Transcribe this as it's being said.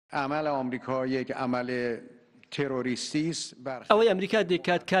عمل آمریکا یک عمل تروریستی است. ئەوەی ئەمریکا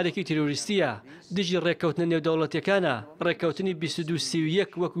دەکات کارێکی تیرۆریستیە، دژی ڕێککەوتنە نێودەوڵەتیەکانە. ڕێککەوتنی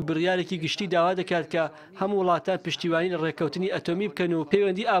 2231 وەکو بڕیارێکی گشتی داوا دەکات کە هەموو وڵاتان پشتیوانی لە ڕێککەوتنی ئەتۆمی بکەن و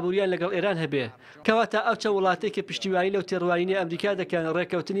پەیوەندی ئابووریان لەگەڵ ئێران هەبێ. کەواتە ئەو چەند وڵاتێک کە پشتیوانی لەو تێڕوانینەی ئەمریکا دەکەن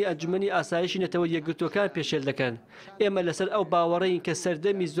ڕێککەوتنی ئەنجومەنی ئاسایشی نەتەوە یەکگرتوەکان پێشێل دەکەن. ئێمە لەسەر ئەو باوەڕەین کە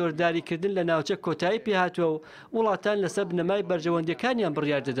سەردەمی زۆرداریکردن لە ناوچە کۆتایی پێهاتووە و وڵاتان لەسەر بنەمای بەرژەوەندیەکانیان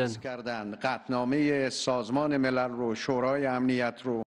بڕیار دەدەن. قطعنامه سازمان ملل رو، شورای امنیت رو